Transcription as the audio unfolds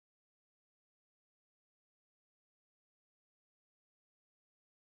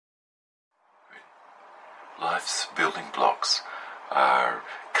life's building blocks are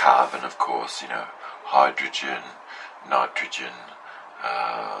carbon, of course, hydrogen, nitrogen,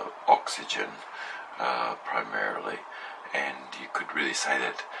 oxygen, primarily, and you could really say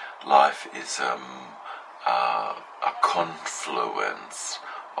that life is a confluence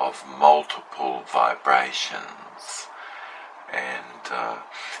of multiple vibrations, and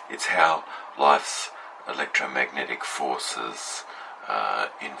it's how life's electromagnetic forces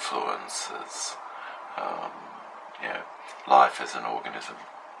influences life as an organism.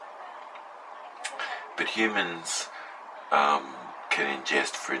 But humans can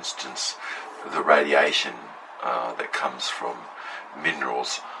ingest, for instance, the radiation that comes from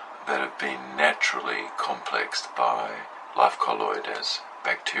minerals that have been naturally complexed by life colloid as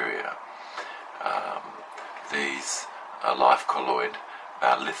bacteria. These life colloid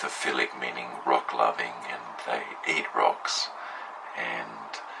are lithophilic, meaning rock-loving, and they eat rocks,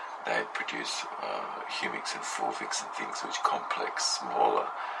 and they produce humics and fulvics and things which complex smaller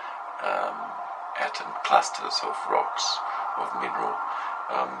atom clusters of rocks, of mineral,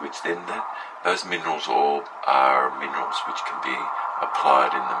 which then those minerals all are minerals which can be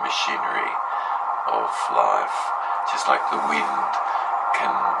applied in the machinery of life, just like the wind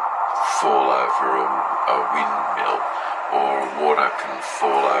can fall over a windmill, or water can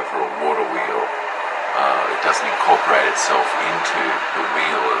fall over a water wheel. It doesn't incorporate itself into the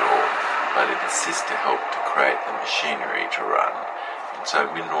wheel at all, but it assists to help to create the machinery to run. And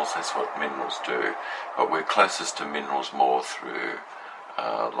so minerals, that's what minerals do. But we're closest to minerals more through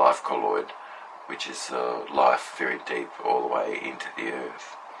life colloid, which is life very deep all the way into the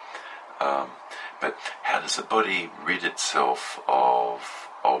earth. But how does the body rid itself of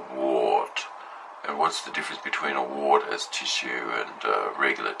a wart? And what's the difference between a wart as tissue and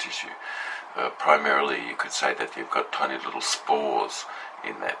regular tissue? Primarily, you could say that you've got tiny little spores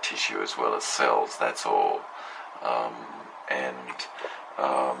in that tissue as well as cells, that's all.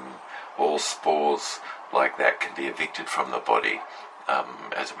 All spores like that can be evicted from the body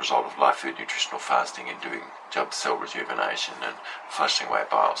as a result of life food nutritional fasting and doing Jubb cell rejuvenation and flushing away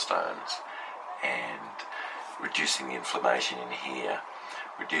bile stones and reducing the inflammation in here,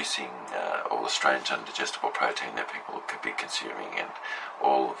 reducing all the strange undigestible protein that people could be consuming, and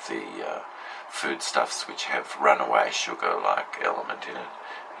all of the foodstuffs which have runaway sugar-like element in it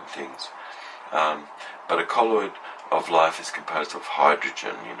and things. But a colloid of life is composed of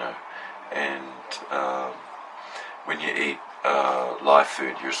hydrogen, and when you eat life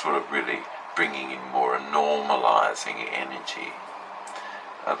food, you're sort of really bringing in more and normalizing energy.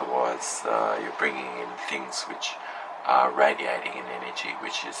 Otherwise, you're bringing in things which are radiating in energy,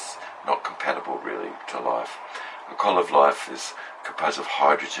 which is not compatible really to life. A colloid of life is composed of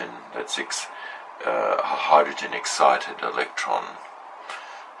hydrogen, that's a hydrogen-excited electron.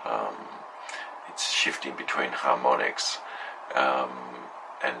 It's shifting between harmonics,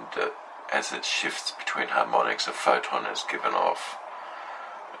 and as it shifts between harmonics, a photon is given off,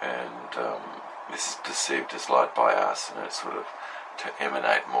 and this is perceived as light by us, and it's sort of to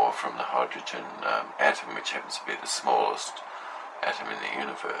emanate more from the hydrogen atom, which happens to be the smallest atom in the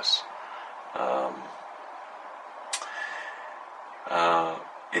universe.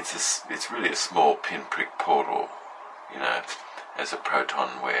 It's really a small pinprick portal, as a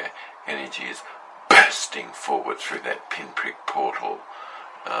proton, where energy is bursting forward through that pinprick portal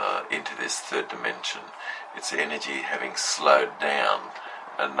into this third dimension. It's energy having slowed down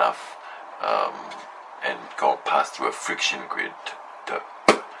enough and gone past through a friction grid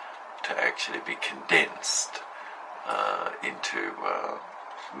to actually be condensed into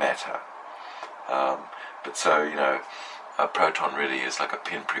matter. But so, a proton really is like a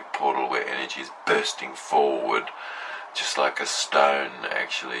pinprick portal where energy is bursting forward, just like a stone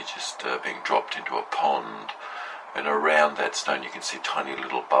actually just being dropped into a pond, and around that stone you can see tiny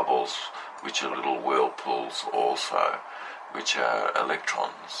little bubbles, which are little whirlpools also, which are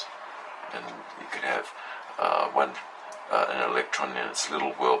electrons. And you could have an electron in its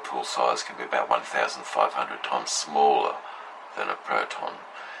little whirlpool size can be about 1,500 times smaller than a proton,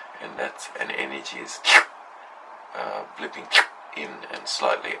 and energy is blipping in and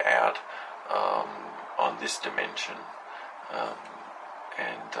slightly out on this dimension,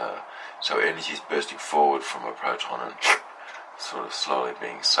 so energy is bursting forward from a proton and sort of slowly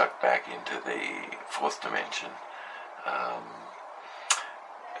being sucked back into the fourth dimension.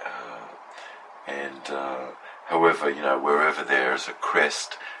 However, wherever there is a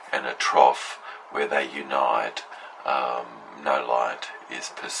crest and a trough where they unite, no light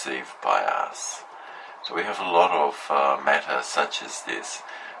is perceived by us. So we have a lot of matter such as this,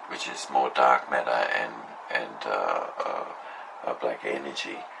 which is more dark matter and black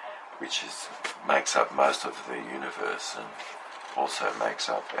energy, which makes up most of the universe and also makes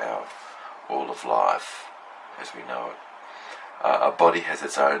up all of life as we know it. A body has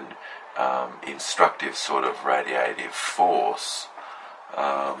its own instructive sort of radiative force,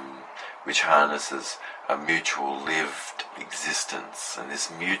 which harnesses a mutual lived existence, and this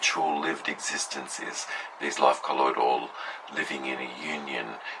mutual lived existence is these life colloid all living in a union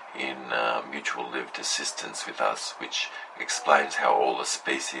in mutual lived assistance with us, which explains how all the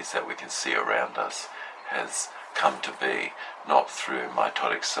species that we can see around us has come to be, not through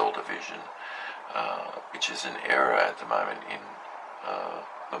mitotic cell division, which is an error at the moment in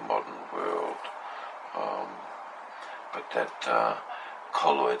the modern world, but that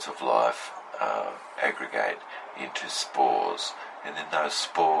colloids of life aggregate into spores, and then those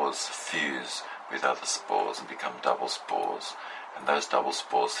spores fuse with other spores and become double spores, and those double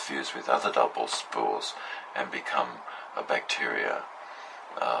spores fuse with other double spores and become a bacteria.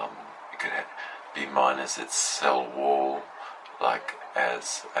 It could be minus its cell wall, like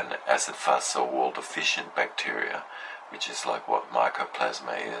as an acid-fast cell wall deficient bacteria, which is like what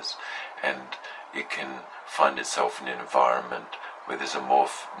mycoplasma is, and it can find itself in an environment where there's a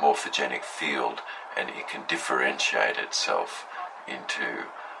morphogenic field, and it can differentiate itself into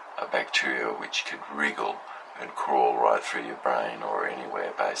a bacteria which could wriggle and crawl right through your brain or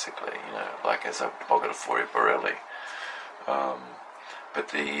anywhere, basically, like as a Bogotafori borrelli. But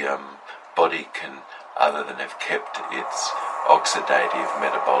the body can, other than have kept its oxidative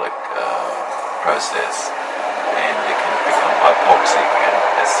metabolic process, and it can become hypoxic and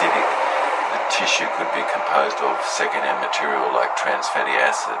acidic. The tissue could be composed of secondary material like trans fatty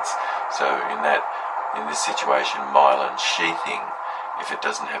acids. So in this situation, myelin sheathing, if it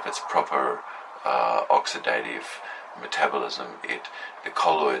doesn't have its proper oxidative metabolism, the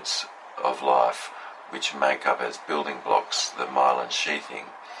colloids of life, which make up as building blocks the myelin sheathing,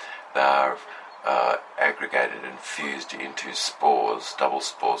 they are aggregated and fused into spores, double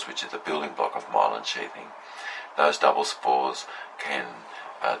spores, which is the building block of myelin sheathing. Those double spores can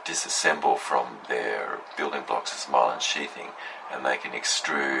disassemble from their building blocks as myelin sheathing, and they can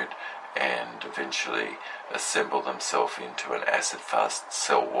extrude and eventually assemble themselves into an acid-fast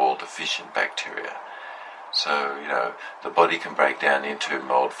cell wall deficient bacteria. So, the body can break down into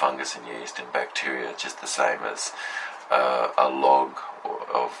mold, fungus and yeast and bacteria just the same as a log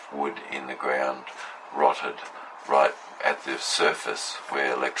of wood in the ground rotted right at the surface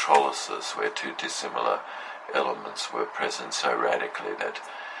where electrolysis, where two dissimilar elements were present so radically that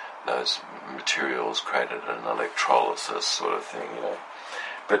those materials created an electrolysis sort of thing,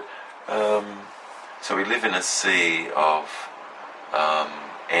 But so we live in a sea of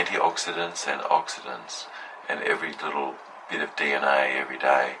antioxidants and oxidants, and every little bit of DNA every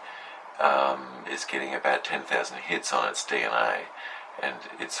day is getting about 10,000 hits on its DNA, and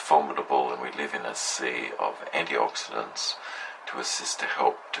it's formidable, and we live in a sea of antioxidants to assist to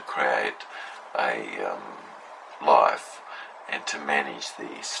help to create a life and to manage the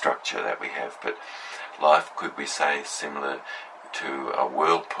structure that we have. But life, could we say, similar to a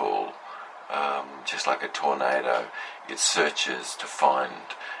whirlpool, just like a tornado, it searches to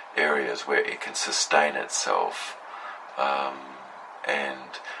find areas where it can sustain itself,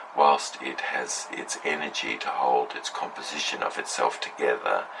 and whilst it has its energy to hold its composition of itself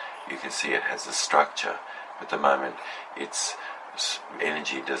together, you can see it has a structure. At the moment, its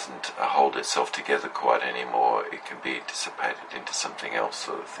energy doesn't hold itself together quite anymore. It can be dissipated into something else,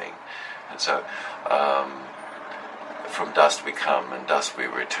 sort of thing. And so from dust we come and dust we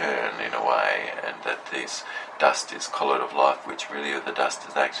return, in a way, and that this dust is colloid of life, which really the dust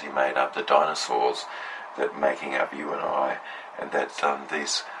is actually made up the dinosaurs that making up you and I, and that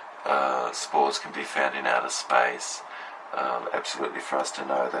these spores can be found in outer space. Absolutely, for us to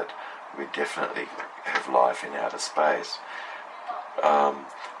know that we definitely have life in outer space.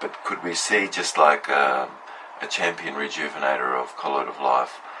 But could we see, just like a champion rejuvenator of colloid of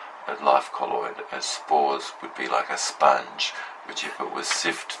life, a life colloid, as spores would be like a sponge, which if it was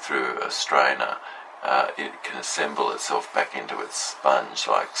sifted through a strainer, it can assemble itself back into its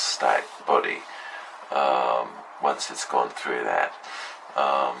sponge-like state body once it's gone through that.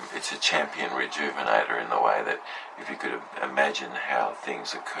 It's a champion rejuvenator in the way that if you could imagine how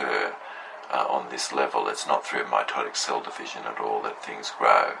things occur on this level, it's not through mitotic cell division at all that things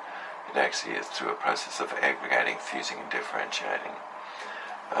grow. It actually is through a process of aggregating, fusing and differentiating.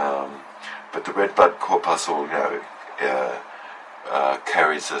 But the red blood corpuscle,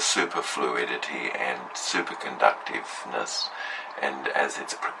 carries a superfluidity and superconductiveness, and as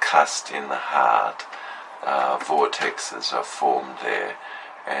it's percussed in the heart, vortexes are formed there,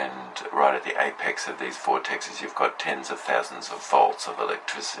 and right at the apex of these vortexes you've got tens of thousands of volts of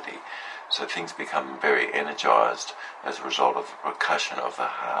electricity. So things become very energized as a result of the percussion of the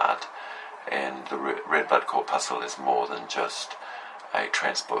heart. And the red blood corpuscle is more than just a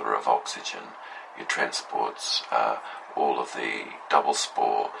transporter of oxygen. It transports all of the double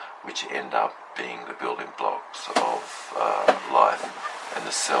spore, which end up being the building blocks of life and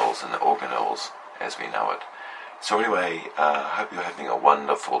the cells and the organelles as we know it. So anyway, I hope you're having a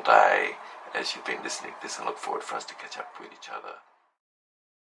wonderful day as you've been listening to this, and look forward for us to catch up with each other